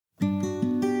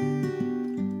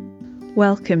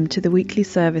Welcome to the weekly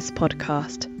service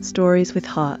podcast, Stories with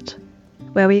Heart,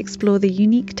 where we explore the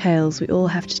unique tales we all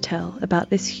have to tell about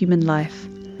this human life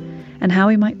and how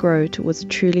we might grow towards a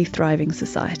truly thriving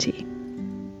society.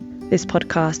 This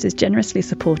podcast is generously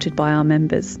supported by our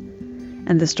members,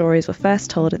 and the stories were first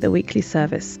told at the weekly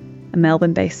service, a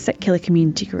Melbourne-based secular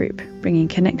community group bringing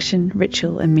connection,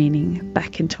 ritual and meaning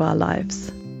back into our lives.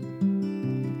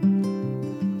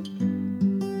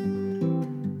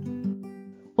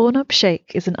 Ornab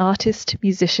Sheikh is an artist,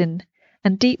 musician,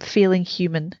 and deep-feeling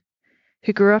human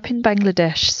who grew up in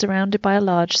Bangladesh surrounded by a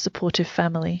large supportive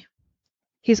family.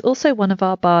 He is also one of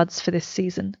our bards for this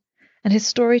season, and his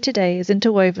story today is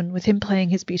interwoven with him playing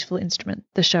his beautiful instrument,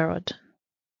 the sharod.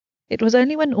 It was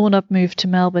only when Ornab moved to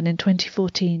Melbourne in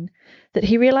 2014 that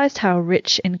he realised how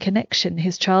rich in connection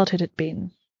his childhood had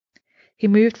been. He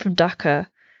moved from Dhaka,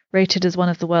 rated as one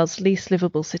of the world's least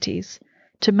livable cities,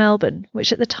 to Melbourne,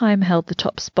 which at the time held the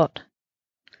top spot.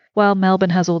 While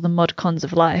Melbourne has all the mod cons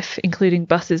of life, including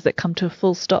buses that come to a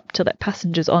full stop to let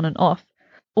passengers on and off,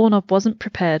 Ornab wasn't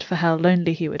prepared for how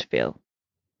lonely he would feel.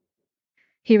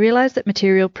 He realised that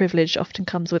material privilege often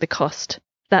comes with a cost,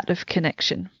 that of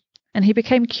connection, and he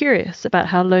became curious about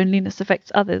how loneliness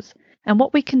affects others and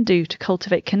what we can do to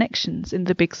cultivate connections in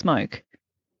the big smoke.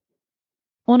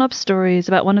 Ornab's story is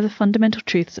about one of the fundamental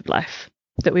truths of life,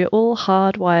 that we are all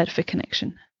hardwired for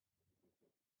connection.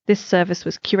 This service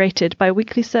was curated by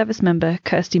weekly service member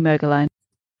Kirsty Mogerlein.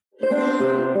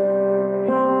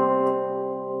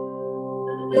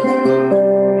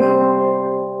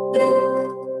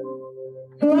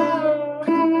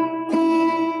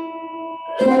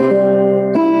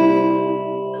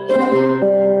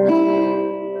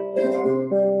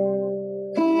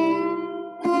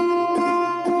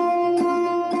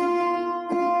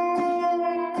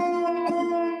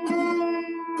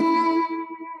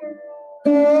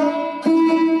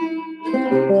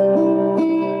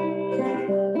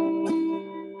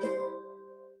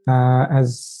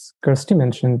 As Kirsty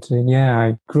mentioned,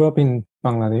 I grew up in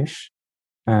Bangladesh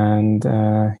and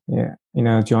in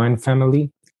a joint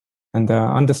family. And the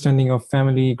understanding of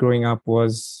family growing up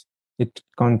was it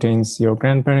contains your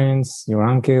grandparents, your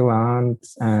uncle,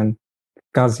 aunts, and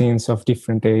cousins of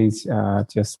different age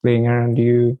just playing around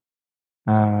you.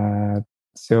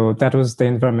 So that was the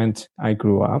environment I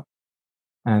grew up.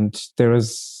 And there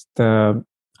was the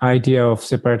idea of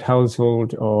separate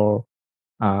household or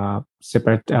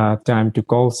separate time to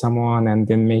call someone and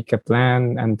then make a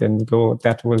plan and then go.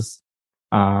 That was,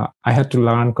 I had to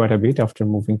learn quite a bit after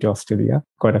moving to Australia,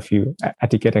 quite a few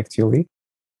etiquette actually.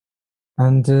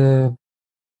 And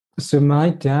so my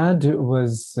dad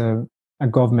was a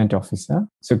government officer.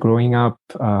 So growing up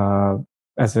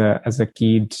as a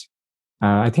kid,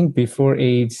 I think before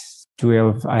age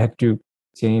 12, I had to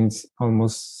change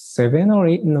almost 7 or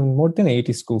 8, no, more than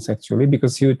 80 schools actually,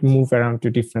 because he would move around to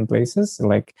different places.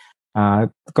 Like the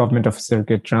government officer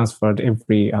get transferred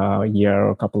every year or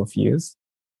a couple of years.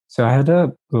 So I had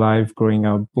a life growing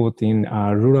up both in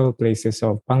rural places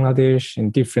of Bangladesh,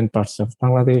 in different parts of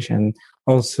Bangladesh, and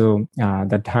also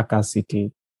the Dhaka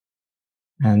city.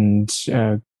 And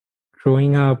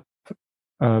growing up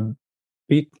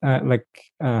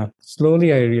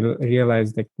slowly I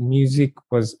realized that music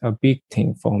was a big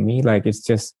thing for me. Like it's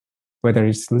just whether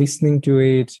it's listening to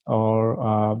it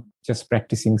or just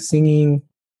practicing singing,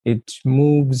 it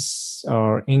moves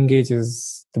or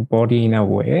engages the body in a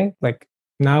way. Like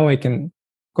now I can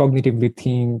cognitively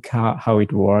think how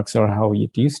it works or how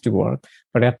it used to work.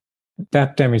 But at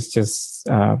that time it's just,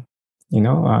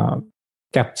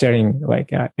 capturing,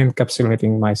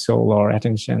 encapsulating my soul or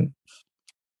attention.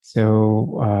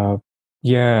 So,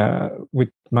 with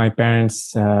my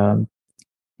parents'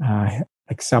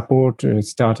 support,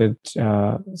 started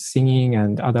singing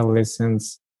and other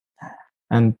lessons.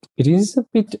 And it is a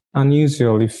bit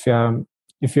unusual if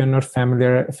you're not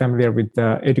familiar with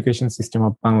the education system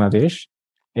of Bangladesh.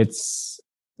 It's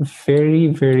very,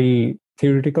 very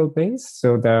theoretical based.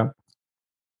 So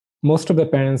most of the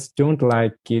parents don't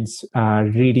like kids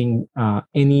reading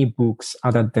any books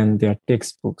other than their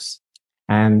textbooks.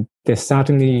 And there's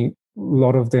certainly a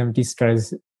lot of them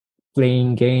discourage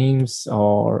playing games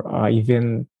or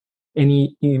even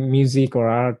any music or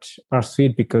art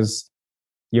pursuit because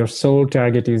your sole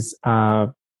target is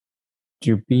to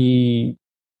be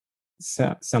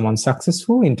someone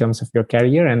successful in terms of your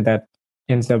career. And that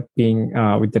ends up being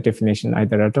with the definition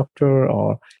either a doctor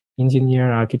or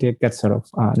engineer, architect, that sort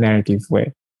of narrative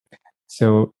way.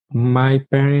 So my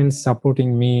parents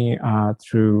supporting me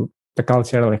through the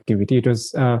cultural activity, it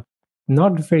was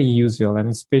not very usual, and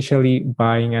especially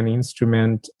buying an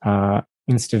instrument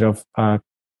instead of a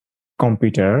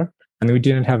computer and we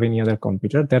didn't have any other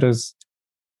computer. That was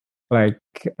like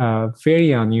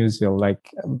very unusual. Like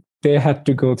they had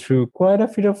to go through quite a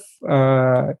bit of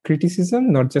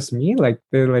criticism, not just me. Like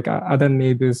they're like other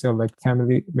neighbors or like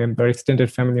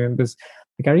extended family members.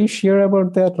 Like, are you sure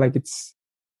about that? Like it's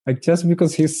like just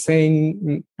because he's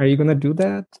saying, are you gonna do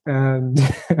that? And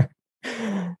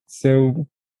so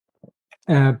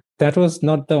that was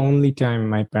not the only time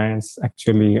my parents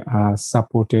actually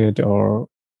supported or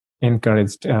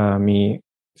encouraged me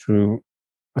through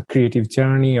a creative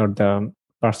journey or the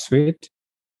pursuit.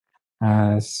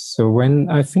 So when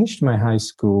I finished my high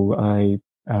school, I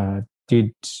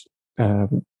did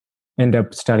end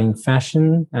up studying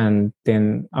fashion. And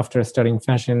then after studying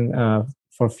fashion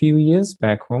for a few years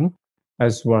back home, I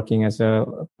was working as a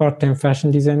part-time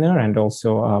fashion designer and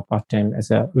also part-time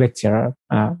as a lecturer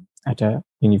at a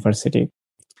university.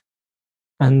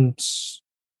 And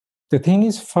the thing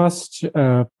is, first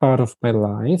part of my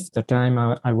life, the time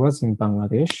I was in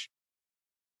Bangladesh,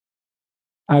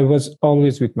 I was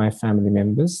always with my family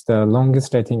members. The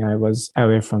longest I think I was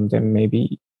away from them,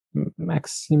 maybe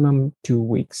maximum 2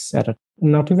 weeks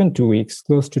not even 2 weeks,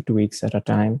 close to 2 weeks at a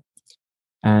time.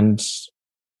 And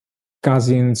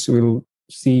cousins will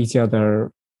see each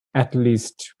other at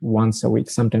least once a week,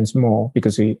 sometimes more,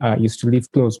 because we used to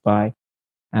live close by.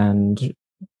 And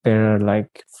there are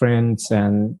like friends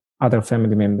and other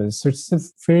family members. So it's a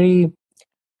very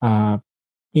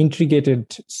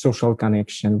integrated social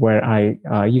connection where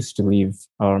I used to live,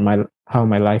 or how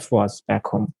my life was back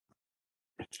home.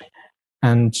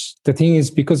 And the thing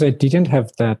is, because I didn't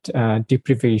have that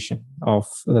deprivation of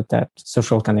that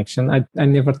social connection, I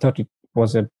never thought it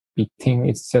was a big thing.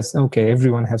 It's just, okay,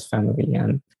 everyone has family,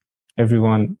 and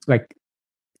everyone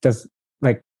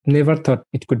never thought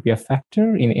it could be a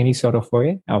factor in any sort of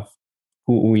way of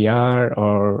who we are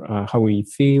or how we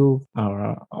feel,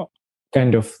 or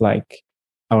kind of like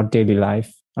our daily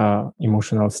life,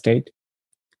 emotional state.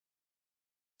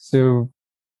 So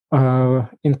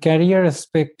in career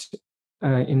aspect,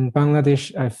 in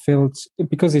Bangladesh, I felt,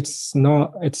 because it's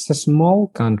a small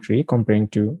country comparing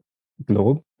to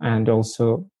globe, and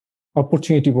also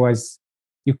opportunity wise,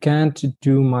 you can't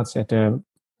do much at a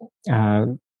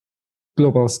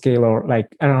global scale or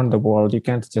like around the world. You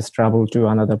can't just travel to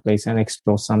another place and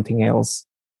explore something else.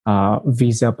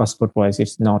 Visa, passport wise,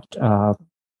 it's not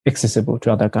accessible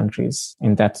to other countries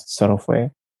in that sort of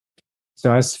way.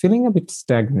 So I was feeling a bit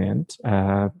stagnant.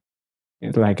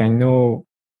 Like I know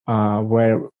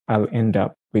where I'll end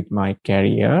up with my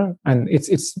career, and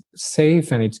it's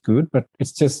safe and it's good, but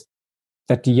it's just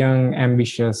that young,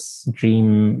 ambitious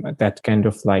dream that kind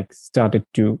of like started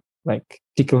to like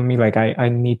tickle me. Like I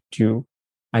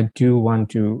do want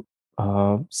to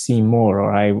see more,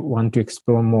 or I want to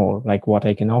explore more, like what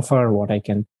I can offer, what I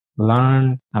can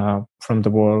learn from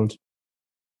the world.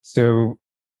 So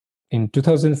in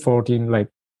 2014, like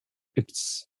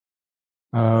it's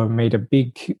made a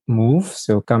big move.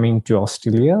 So coming to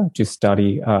Australia to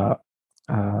study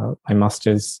my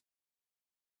master's.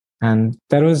 And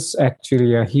that was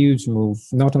actually a huge move,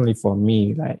 not only for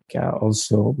me, like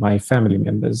also my family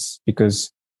members,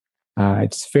 because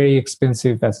it's very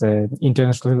expensive as an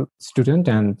international student.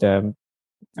 And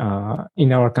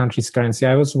in our country's currency,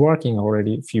 I was working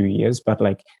already a few years, but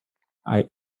like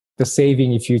the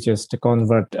saving, if you just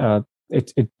convert,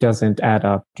 it doesn't add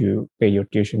up to pay your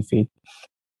tuition fee.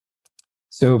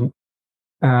 So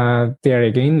there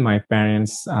again, my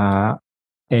parents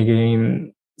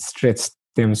again stretched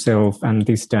themselves, and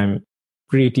this time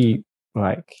pretty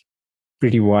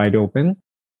wide open.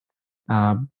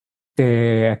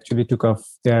 They actually took off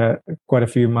quite a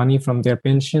few money from their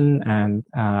pension, and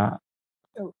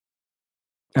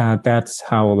that's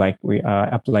how like we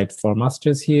applied for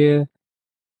masters here.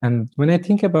 And when I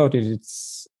think about it,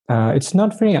 it's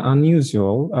not very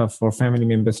unusual for family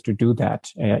members to do that.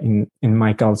 In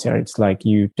my culture, it's like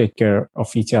you take care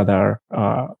of each other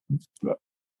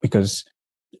because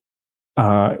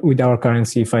with our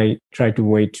currency, if I try to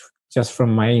wait just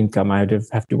from my income, I would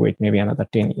have to wait maybe another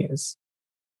 10 years.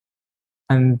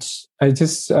 And I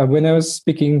just, when I was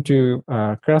speaking to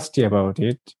Krusty about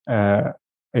it,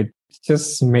 it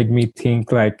just made me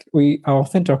think, like, we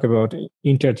often talk about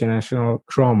intergenerational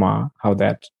trauma, how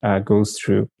that goes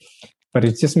through. But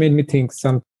it just made me think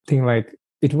something like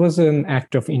it was an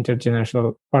act of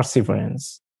intergenerational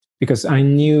perseverance. Because I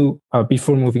knew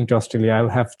before moving to Australia, I'll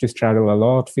have to struggle a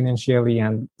lot financially,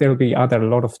 and there'll be a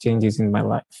lot of changes in my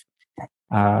life,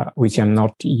 which I'm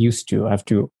not used to. I have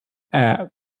to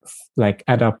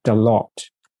adapt a lot.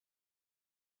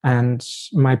 And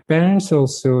my parents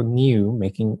also knew,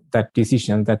 making that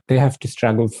decision, that they have to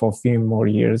struggle for a few more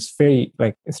years,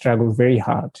 struggle very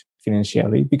hard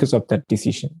financially because of that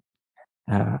decision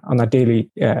on a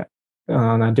day-to-day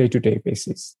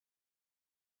basis.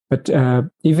 But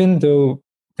even though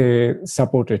they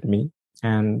supported me,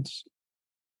 and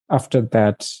after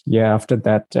that,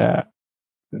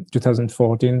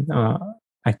 2014,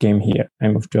 I came here. I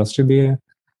moved to Australia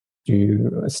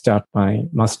to start my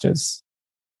master's.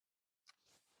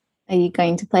 Are you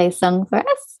going to play a song for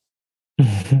us?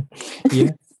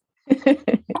 Yeah.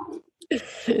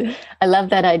 I love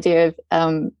that idea of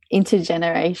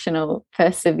intergenerational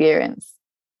perseverance.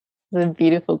 It's a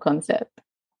beautiful concept.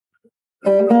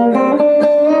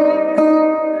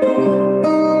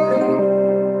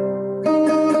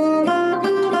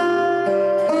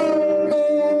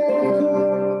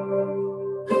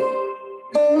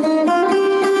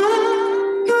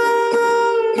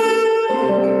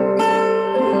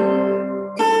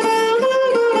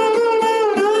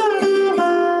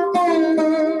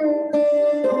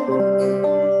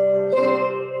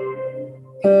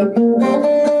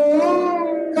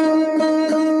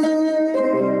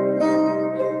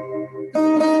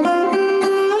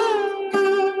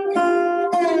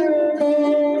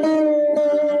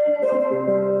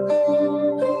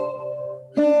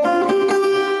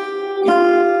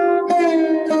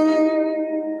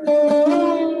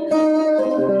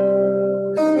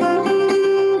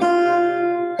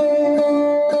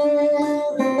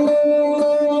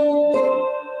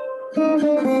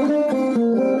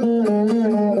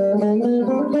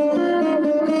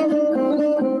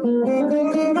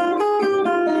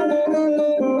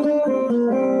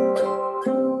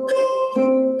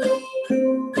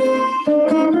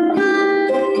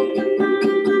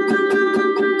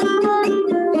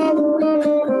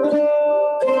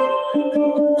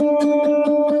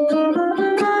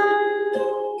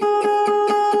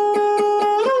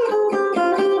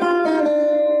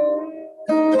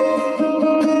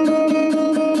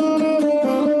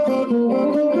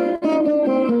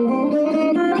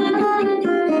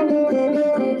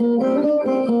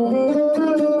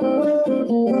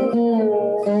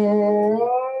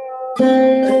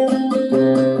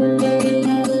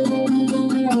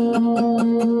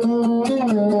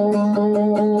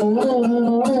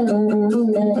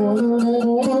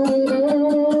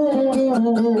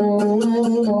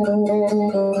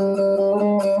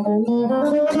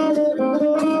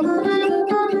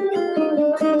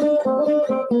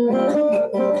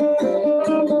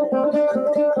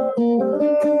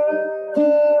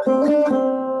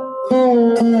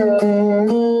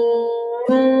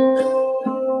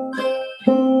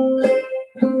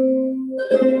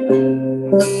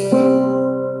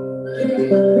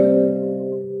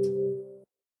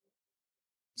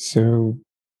 So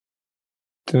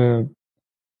the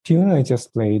tune I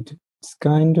just played is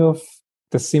kind of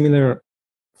the similar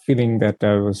feeling that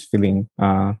I was feeling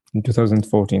in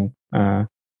 2014.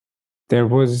 There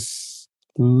was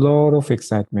a lot of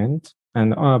excitement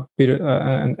and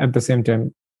and at the same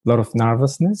time, a lot of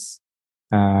nervousness.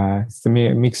 It's the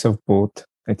mix of both.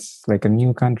 It's like a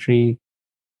new country,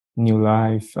 new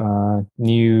life,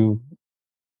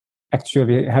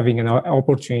 actually having an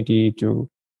opportunity to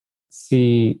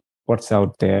see what's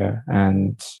out there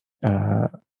and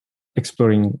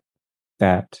exploring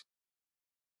that.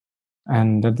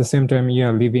 And at the same time,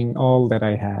 leaving all that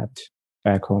I had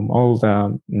back home, all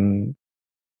the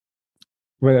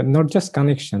well, not just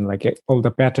connection, like all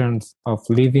the patterns of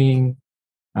living,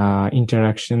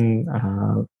 interaction,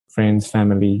 friends,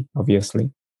 family,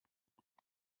 obviously.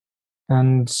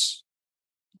 And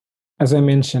as I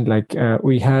mentioned,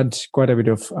 we had quite a bit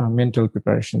of mental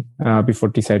preparation before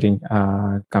deciding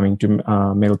coming to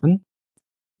Melbourne.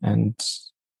 And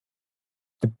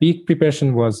the big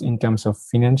preparation was in terms of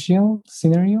financial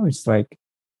scenario. It's like,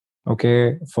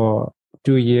 okay, for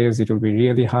 2 years, it will be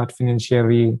really hard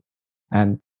financially,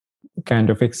 and kind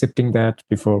of accepting that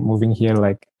before moving here,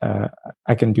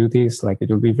 I can do this, it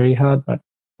will be very hard, but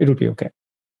it will be okay.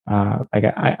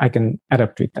 I can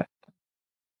adapt with that,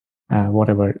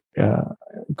 whatever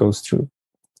goes through.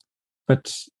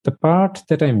 But the part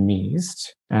that I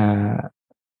missed,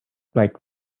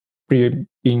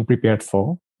 being prepared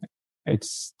for,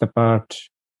 it's the part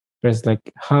where it's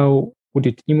like, how would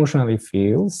it emotionally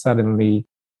feel suddenly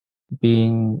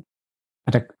being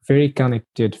at a very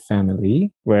connected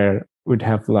family where we'd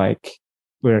have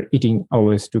we're eating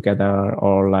always together,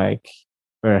 or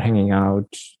we're hanging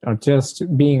out, or just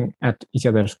being at each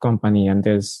other's company. And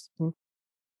there's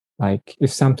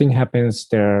if something happens,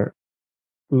 there are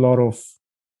a lot of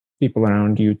people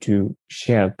around you to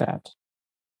share that.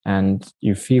 And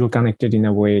you feel connected in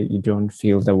a way you don't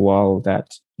feel the wall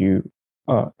that you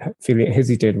feel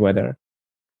hesitate whether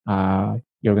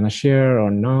you're going to share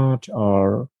or not,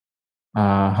 or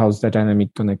how's the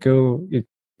dynamic gonna go?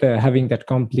 Having that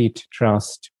complete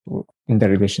trust in the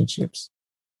relationships.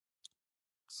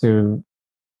 So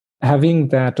having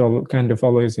that all kind of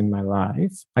always in my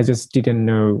life, I just didn't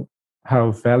know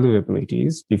how valuable it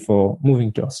is before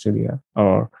moving to Australia,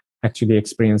 or actually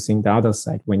experiencing the other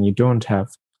side when you don't have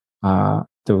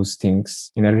those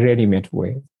things in a ready-made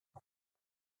way.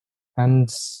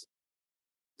 And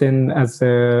then as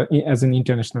an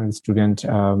international student,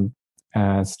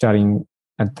 studying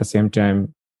at the same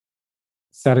time,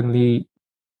 suddenly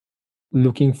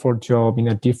looking for job in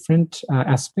a different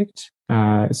aspect.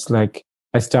 It's like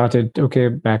I started,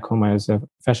 back home as a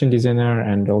fashion designer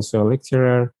and also a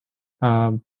lecturer,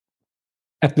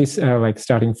 at least like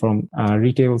starting from a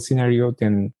retail scenario,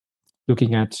 then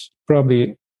looking at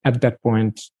probably at that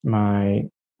point my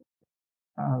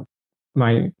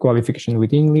qualification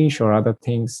with English or other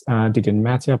things didn't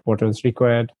match up what was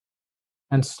required.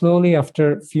 And slowly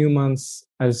after a few months,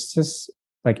 I was just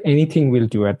like, anything will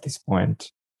do at this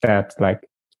point, that like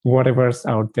whatever's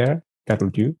out there, that'll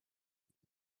do.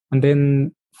 And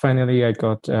then finally I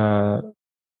got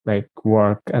like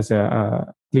work as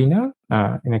a cleaner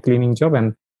in a cleaning job.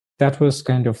 And that was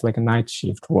kind of like a night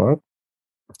shift work.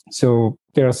 So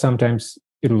there are sometimes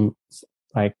it'll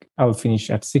like I'll finish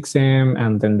at 6 a.m.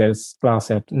 and then there's class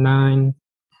at 9,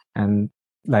 and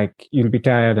like you'll be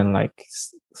tired and like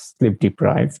sleep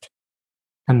deprived.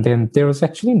 And then there was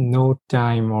actually no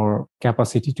time or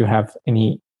capacity to have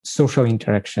any social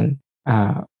interaction,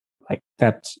 like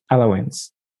that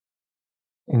allowance.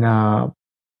 And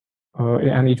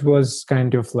it was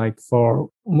kind of like for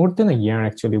more than a year,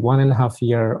 actually, 1.5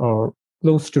 years or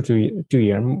close to 2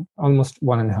 years, almost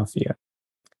 1.5 years.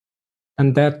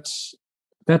 And that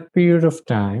period of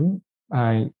time,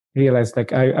 I realized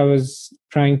like I was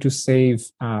trying to save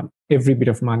every bit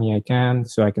of money I can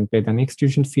so I can pay the next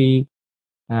tuition fee.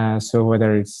 So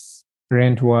whether it's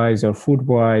rent wise or food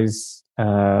wise,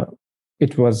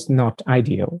 it was not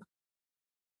ideal.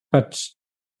 But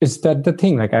is that the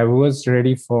thing? Like I was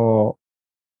ready for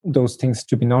those things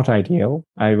to be not ideal.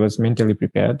 I was mentally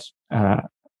prepared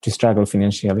to struggle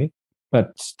financially.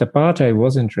 But the part I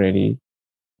wasn't ready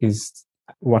is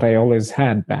what I always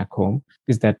had back home,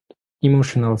 is that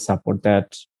emotional support,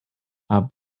 that a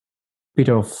bit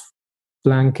of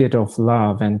blanket of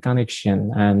love and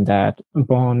connection and that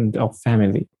bond of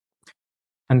family.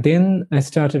 And then I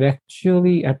started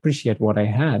actually appreciate what I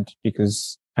had,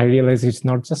 because I realized it's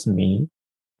not just me.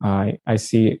 I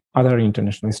see other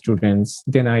international students.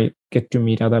 Then I get to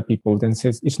meet other people. Then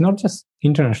says it's not just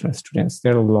international students.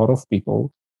 There are a lot of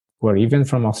people who are even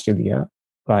from Australia,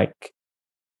 like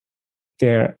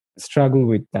they struggle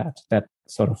with that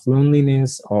sort of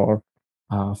loneliness or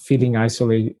feeling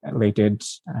isolated.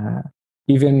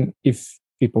 Even if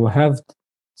people have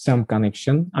some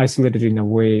connection, isolated in a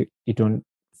way you don't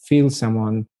feel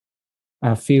someone,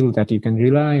 feel that you can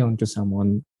rely on to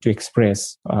someone to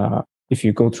express if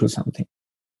you go through something.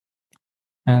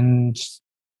 And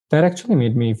that actually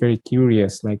made me very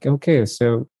curious, like, okay,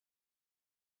 so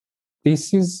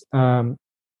this is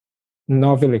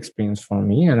novel experience for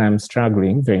me, and I'm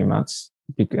struggling very much,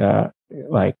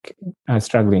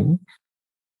 struggling.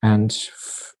 And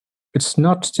it's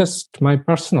not just my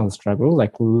personal struggle,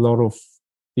 like a lot of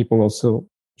people also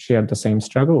share the same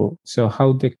struggle. So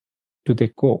how do they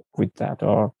cope with that,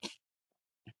 or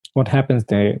what happens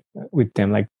there with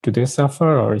them? Like, do they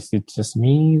suffer, or is it just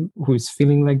me who is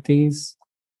feeling like this?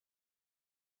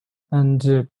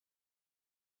 And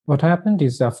what happened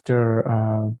is after,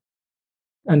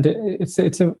 and it's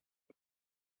a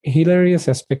hilarious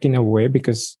aspect in a way,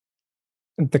 because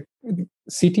the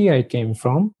city I came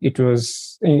from, it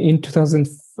was in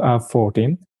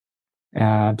 2014.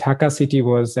 Dhaka city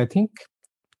was, I think,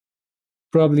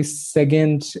 probably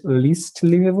second least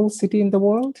livable city in the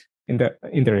world in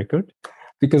the record,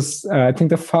 because I think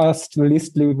the first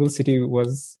least livable city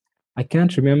was, I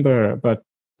can't remember, but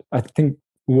I think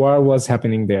war was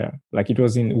happening there. Like it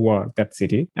was in war, that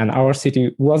city, and our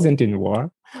city wasn't in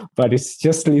war, but it's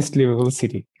just least livable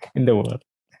city in the world.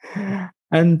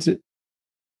 And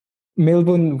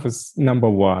Melbourne was number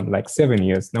one, like 7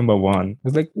 years, number one. I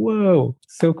was like, whoa,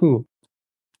 so cool.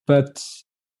 But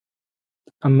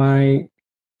my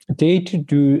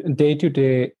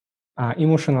day-to-day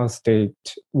emotional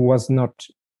state was not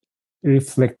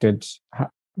reflected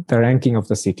the ranking of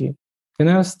the city. Then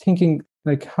I was thinking,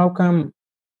 like, how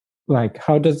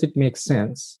does it make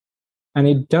sense? And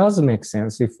it does make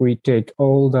sense if we take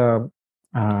all the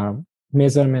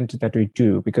measurement that we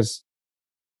do, because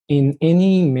in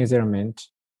any measurement,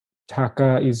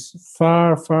 Dhaka is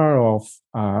far, far off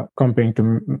comparing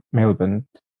to Melbourne,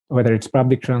 whether it's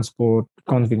public transport,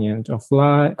 convenience of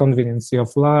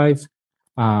life,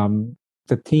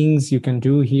 the things you can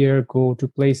do here, go to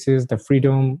places, the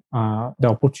freedom, the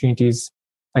opportunities.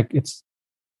 Like it's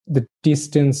the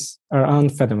distance are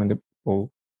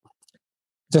unfathomable.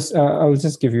 I'll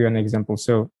just give you an example.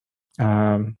 So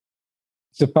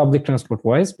public transport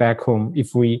wise, back home,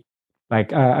 if we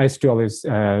I used to always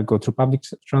go through public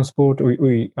transport.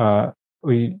 We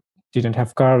didn't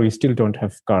have car. We still don't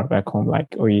have car back home.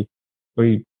 Like we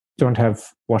don't have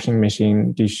washing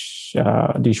machine,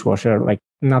 dishwasher, like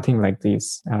nothing like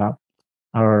this.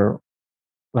 Our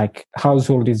like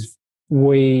household is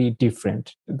way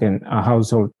different than a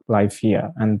household life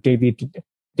here, and day-to-day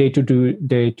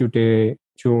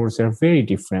chores are very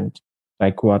different,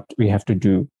 like what we have to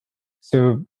do.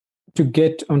 So to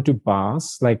get onto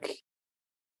bus, like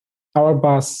our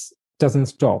bus doesn't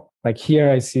stop. Like here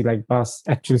I see like bus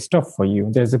actually stop for you.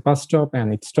 There's a bus stop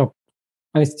and it stops.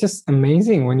 And it's just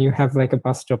amazing when you have like a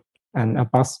bus stop and a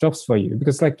bus stops for you,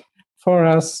 because like for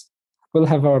us, we'll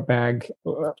have our bag,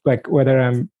 like whether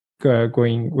I'm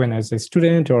going when as a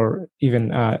student or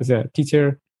even as a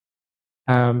teacher.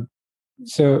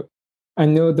 So I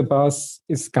know the bus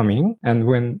is coming, and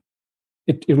when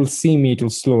it will see me, it will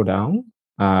slow down,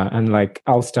 and like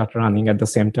I'll start running at the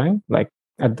same time, like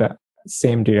at the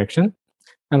same direction,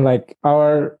 and like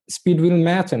our speed will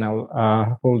match, and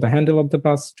I'll hold the handle of the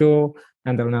bus door,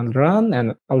 and then I'll run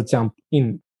and I'll jump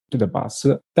in to the bus.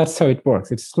 So that's how it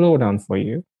works. It's slow down for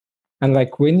you. And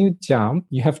like when you jump,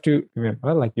 you have to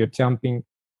remember, like you're jumping,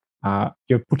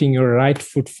 you're putting your right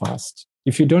foot first.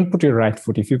 If you don't put your right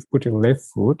foot, if you put your left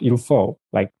foot, you'll fall.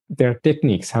 Like there are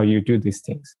techniques how you do these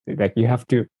things. Like you have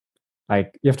to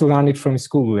learn it from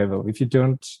school level. If you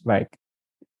don't, like,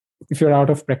 if you're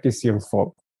out of practice, you'll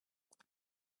fall.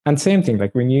 And same thing,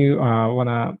 like when you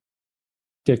wanna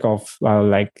take off,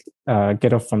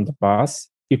 get off from the bus,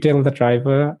 you tell the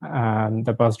driver, and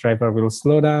the bus driver will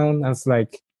slow down. And it's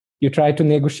like you try to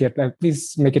negotiate, like,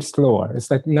 please make it slower. It's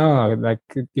like, no, like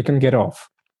you can get off.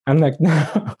 I'm like,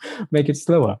 no, make it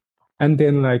slower. And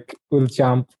then like we'll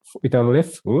jump with our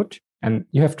left foot, and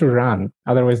you have to run.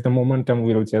 Otherwise, the momentum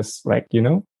will just like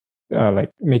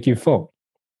make you fall.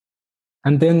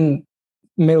 And then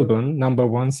Melbourne, number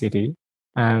one city,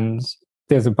 and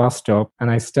there's a bus stop,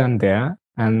 and I stand there,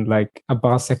 and like a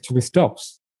bus actually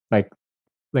stops, like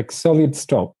solid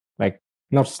stop, like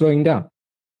not slowing down.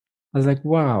 I was like,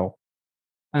 wow.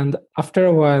 And after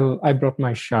a while, I brought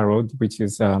my Sharod, which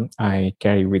is I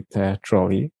carry with a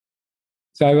trolley.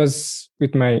 So I was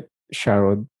with my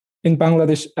Sharod. In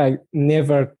Bangladesh, I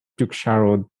never took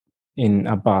Sharod in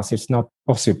a bus. It's not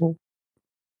possible.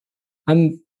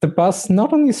 And the bus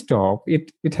not only stopped,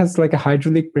 it has like a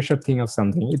hydraulic pressure thing or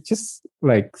something. It just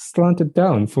like slanted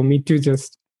down for me to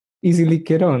just easily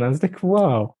get on. I was like,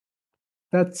 wow,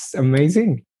 that's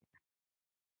amazing.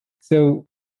 So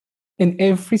in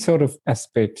every sort of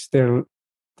aspect, there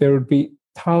would be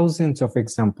thousands of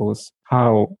examples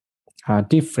how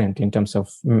different in terms of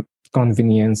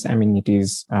convenience,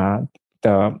 amenities,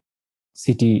 the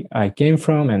city I came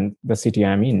from and the city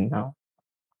I'm in now.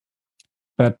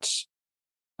 But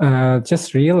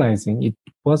just realizing it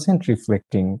wasn't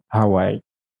reflecting how I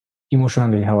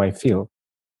feel.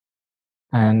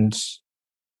 And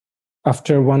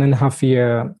after 1.5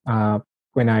 years,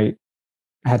 when I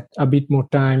had a bit more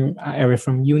time away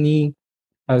from uni,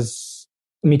 I was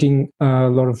meeting a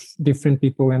lot of different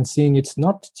people and seeing it's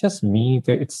not just me.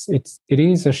 It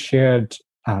is a shared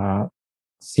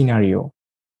scenario.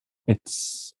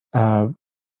 It's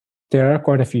there are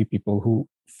quite a few people who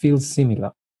feel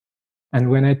similar. And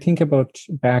when I think about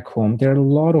back home, there are a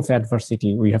lot of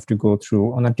adversity we have to go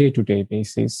through on a day-to-day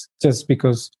basis, just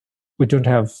because we don't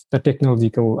have the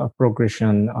technological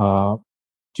progression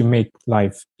to make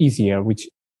life easier, which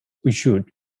we should.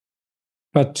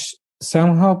 But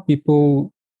somehow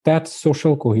people, that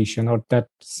social cohesion or that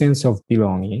sense of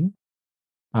belonging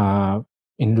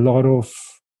in a lot of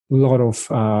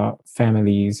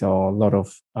families or a lot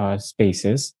of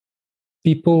spaces,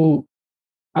 people,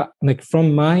 like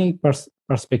from my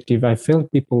perspective, I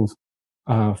felt people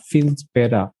feels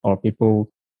better, or people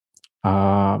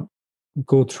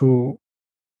go through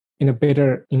in a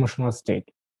better emotional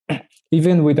state,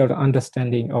 even without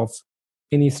understanding of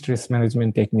any stress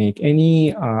management technique,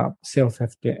 any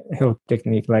self-help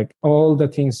technique, like all the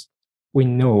things we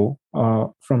know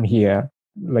from here,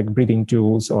 like breathing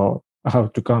tools or how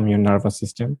to calm your nervous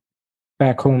system.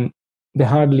 Back home, they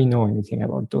hardly know anything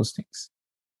about those things.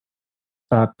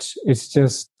 But it's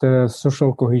just the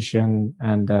social cohesion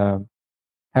and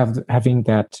having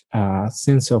that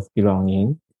sense of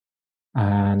belonging,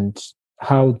 and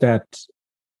how that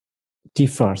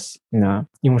differs in a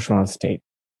emotional state.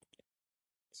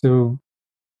 So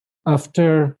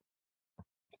after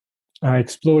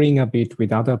exploring a bit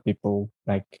with other people,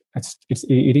 like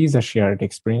it is a shared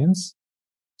experience.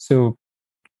 So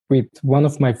with one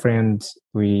of my friends,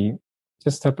 we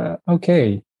just thought,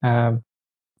 okay,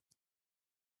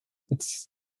 it's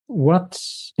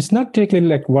not directly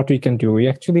like what we can do. We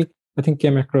actually, I think,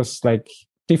 came across like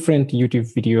different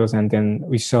YouTube videos, and then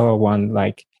we saw one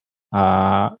like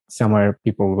somewhere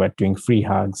people were doing free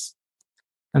hugs,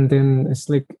 and then it's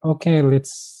like, okay,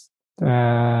 let's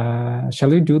shall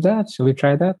we do that? Shall we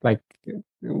try that? Like,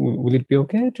 will it be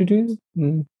okay to do?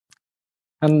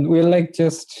 And we're like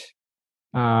just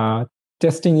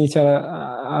testing each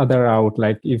other out,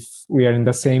 like if we are in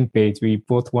the same page, we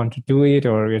both want to do it,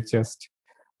 or we're just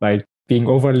like being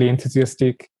overly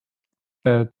enthusiastic.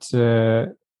 But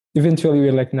eventually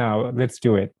we're like, no, let's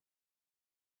do it.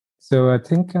 So I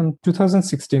think in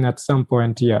 2016 at some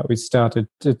point, yeah, we started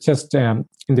just in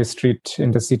the street,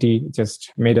 in the city,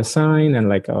 just made a sign and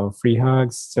like free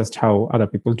hugs, just how other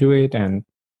people do it, and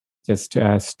just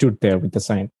stood there with the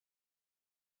sign.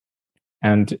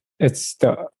 And it's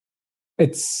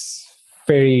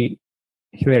very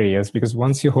hilarious because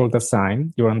once you hold the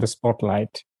sign, you're on the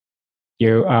spotlight.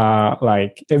 You are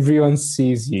like, everyone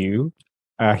sees you,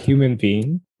 a human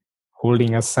being,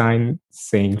 holding a sign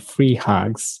saying free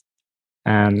hugs.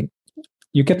 And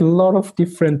you get a lot of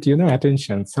different,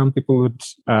 attention. Some people would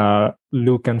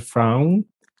look and frown.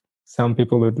 Some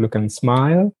people would look and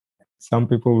smile. Some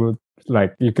people would,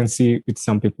 like, you can see with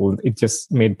some people, it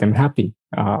just made them happy,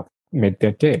 made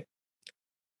their day.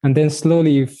 And then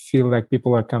slowly you feel like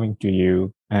people are coming to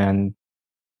you and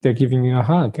they're giving you a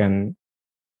hug, and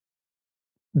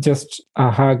just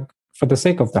a hug for the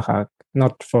sake of the hug,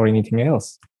 not for anything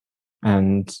else.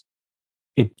 And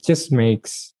it just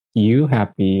makes you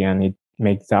happy, and it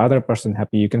makes the other person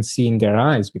happy. You can see in their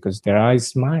eyes because their eyes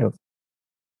smile.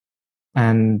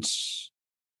 And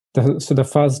so the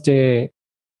first day,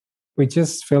 we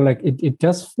just feel like it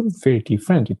does feel very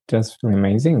different. It does feel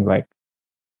amazing. Like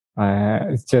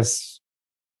it's just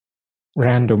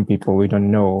random people we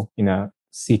don't know in a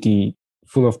city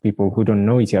full of people who don't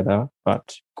know each other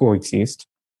but coexist.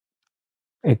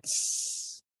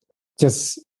 It's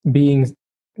just being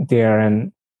there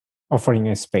and offering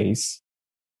a space.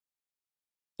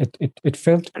 It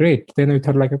felt great. Then we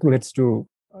thought like, okay, let's do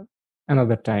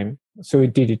another time. So we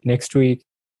did it next week,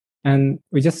 and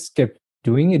we just kept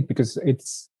doing it because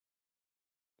it's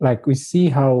like we see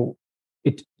how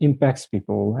it impacts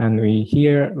people, and we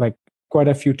hear like quite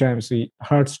a few times we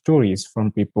heard stories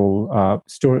from people,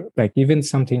 like even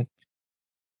something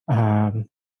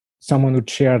someone would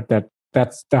share that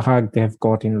that's the hug they have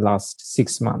got in the last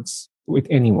 6 months with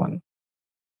anyone.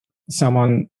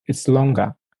 Someone, it's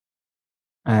longer.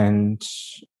 And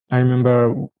I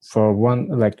remember for one,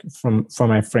 like from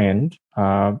my friend,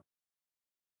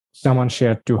 someone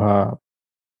shared to her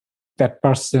that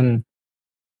person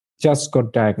just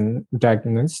got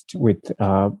diagnosed with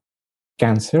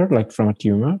cancer, like from a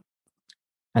tumor,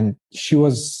 and she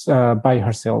was by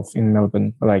herself in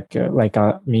Melbourne, like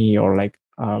me or like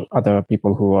other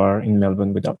people who are in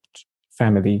Melbourne without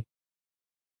family.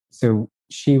 So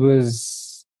she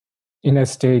was in a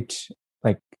state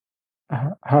like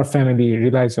her family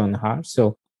relies on her,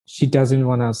 so she doesn't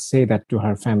want to say that to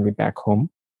her family back home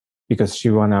because she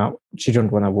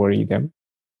don't want to worry them.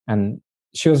 And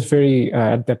she was very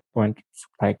at that point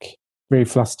like very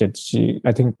flustered. She,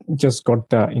 I think, just got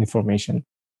the information,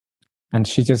 and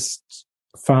she just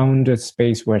found a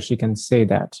space where she can say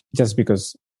that, just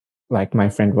because like my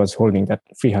friend was holding that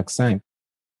free hug sign.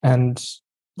 And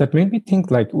that made me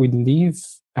think like we live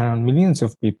around millions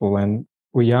of people, and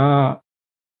we are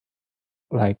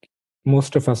like,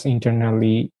 most of us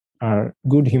internally are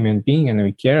good human beings, and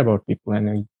we care about people, and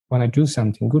we want to do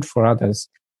something good for others.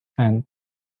 And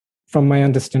from my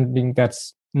understanding,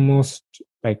 that's most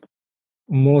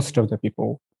of the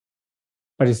people.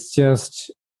 But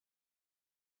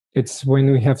it's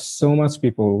when we have so much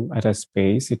people at a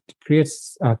space, it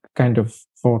creates a kind of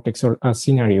vortex or a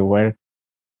scenario where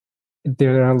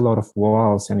there are a lot of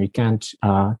walls, and we can't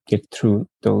get through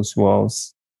those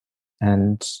walls,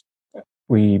 and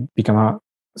we become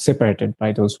separated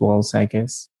by those walls, I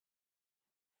guess.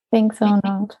 Thanks,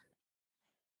 Arnold.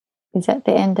 Is that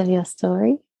the end of your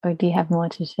story, or do you have more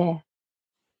to share?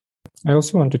 I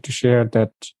also wanted to share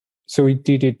that, so we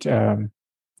did it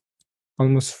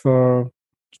almost for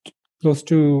close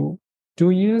to 2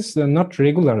 years, not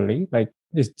regularly, like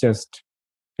it's just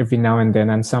every now and then.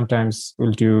 And sometimes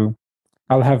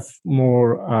I'll have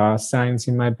more signs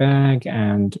in my bag,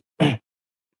 and in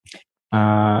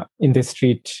the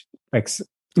street, like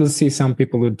you'll see some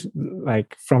people would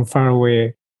like from far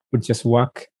away would just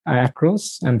walk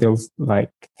across, and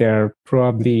they're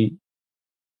probably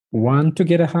want to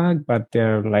get a hug, but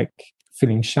they're like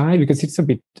feeling shy because it's a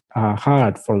bit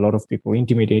hard for a lot of people,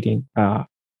 intimidating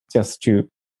just to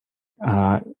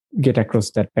get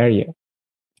across that barrier.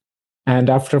 And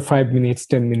after 5 minutes,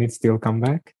 10 minutes, they'll come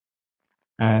back.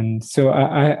 And so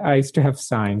I used to have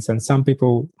signs, and some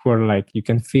people who are like, you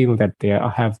can feel that they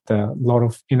have the lot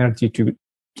of energy to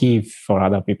give for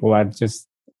other people. I just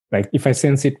like, if I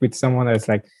sense it with someone else,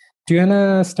 like, do you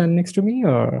wanna stand next to me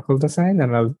or hold a sign?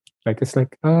 And I'll like, it's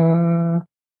like, I'll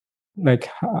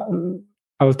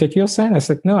take your sign. I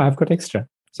said, no, I've got extra.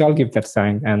 So I'll give that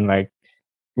sign. And like,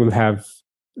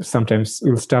 sometimes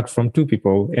we'll start from 2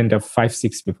 people, end up 5,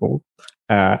 6 people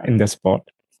in the spot.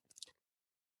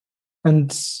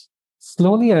 And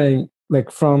slowly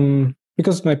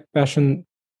because my passion,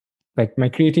 like my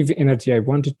creative energy, I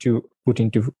wanted to put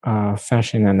into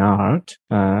fashion and art,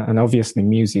 and obviously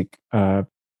music. But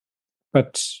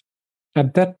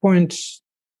at that point,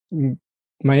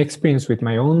 my experience with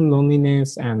my own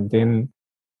loneliness, and then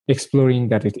exploring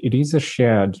that it is a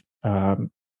shared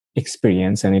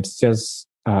experience, and it's just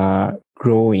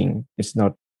growing. It's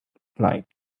not like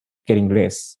getting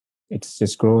less. It's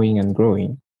just growing and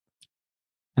growing.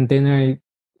 And then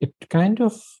it kind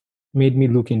of made me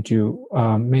look into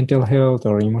mental health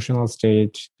or emotional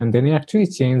state. And then it actually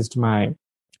changed my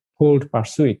whole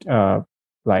pursuit.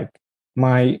 Like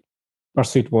my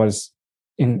pursuit was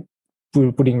in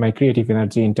putting my creative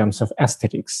energy in terms of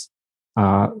aesthetics,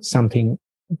 something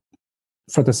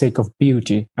for the sake of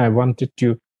beauty. I wanted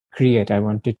to create. I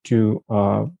wanted to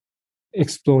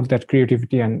explore that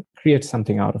creativity and create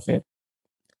something out of it.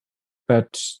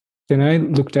 But then I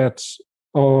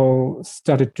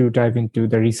started to dive into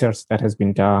the research that has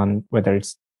been done, whether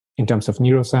it's in terms of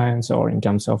neuroscience or in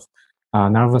terms of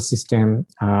nervous system,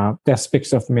 the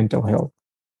aspects of mental health.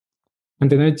 And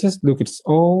then I just look, it's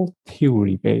all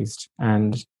theory based,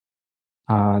 and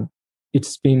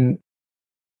it's been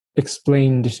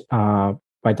explained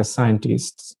by the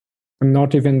scientists.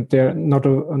 Not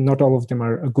all of them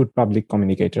are a good public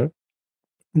communicator,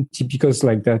 because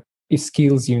like the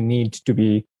skills you need to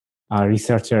be a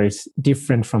researcher is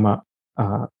different from a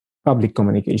public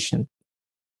communication.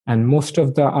 And most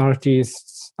of the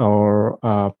artists or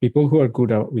people who are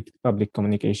good with public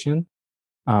communication,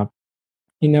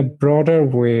 in a broader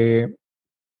way,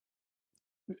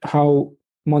 how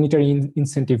monetary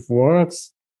incentive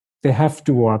works, they have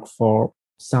to work for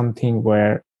something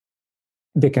where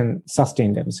they can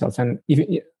sustain themselves. And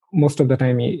most of the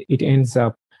time, it ends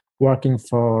up working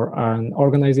for an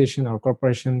organization or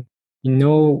corporation. In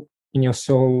your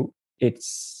soul,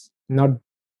 it's not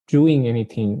doing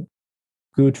anything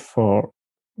good for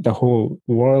the whole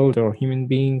world or human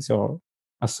beings or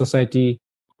a society.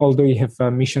 Although you have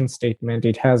a mission statement,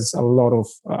 it has a lot of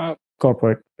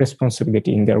corporate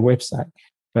responsibility in their website.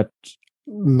 But a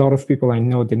lot of people I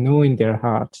know, they know in their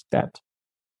heart that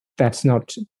that's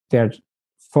not their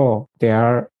fault. They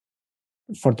are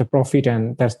for the profit,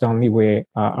 and that's the only way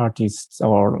artists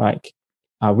or like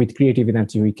with creative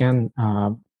energy we can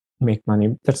make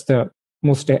money. That's the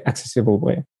most accessible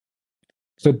way.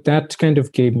 So that kind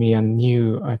of gave me a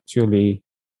new actually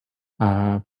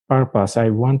purpose. I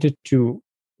wanted to,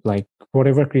 like,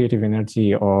 whatever creative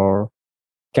energy or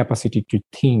capacity to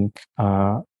think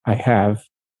I have,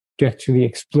 to actually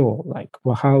explore, like,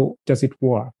 well, how does it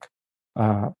work?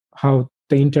 How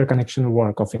the interconnection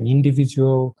work of an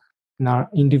individual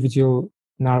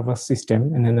nervous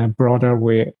system, and in a broader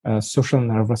way, a social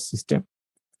nervous system,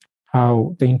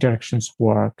 how the interactions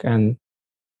work, and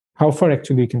how far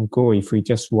actually we can go if we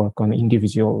just work on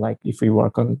individual, like if we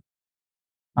work on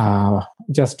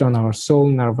just on our soul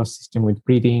nervous system with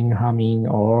breathing, humming,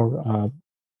 or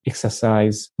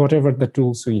exercise, whatever the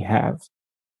tools we have,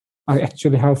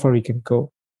 actually how far we can go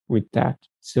with that.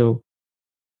 So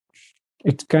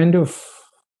it's kind of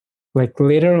like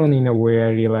later on, in a way,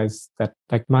 I realized that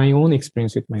like my own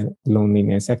experience with my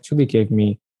loneliness actually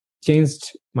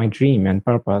changed my dream and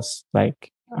purpose.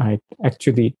 Like I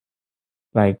actually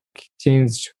like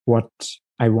changed what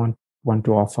I want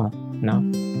to offer now.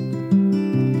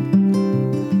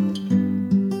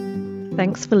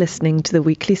 Thanks for listening to the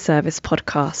Weekly Service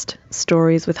podcast,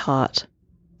 Stories with Heart.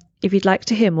 If you'd like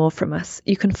to hear more from us,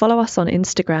 you can follow us on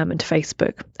Instagram and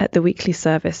Facebook at The Weekly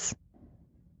Service.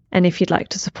 And if you'd like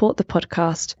to support the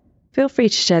podcast, feel free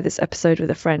to share this episode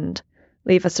with a friend,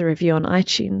 leave us a review on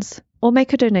iTunes, or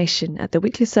make a donation at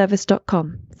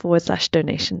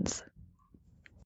theweeklyservice.com/donations.